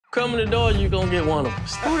Come in the door, you're gonna get one of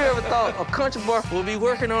us. Who'd ever thought a country boy would be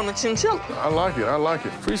working on a chinchilla? I like it, I like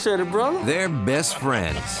it. Appreciate it, brother. They're best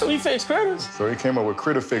friends. So we fix critters. So he came up with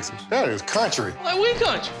critter fixes. That is country. Like we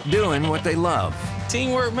country. Doing what they love.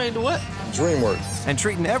 Teamwork made the what? Dream work. And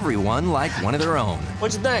treating everyone like one of their own.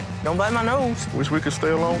 What you think? Don't bite my nose. Wish we could stay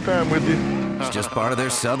a long time with you. It's just part of their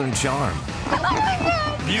southern charm.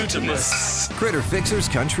 Beautifulness. Critter Fixers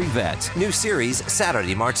Country Vets. New series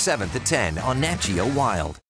Saturday, March 7th at 10 on Nat Geo Wild.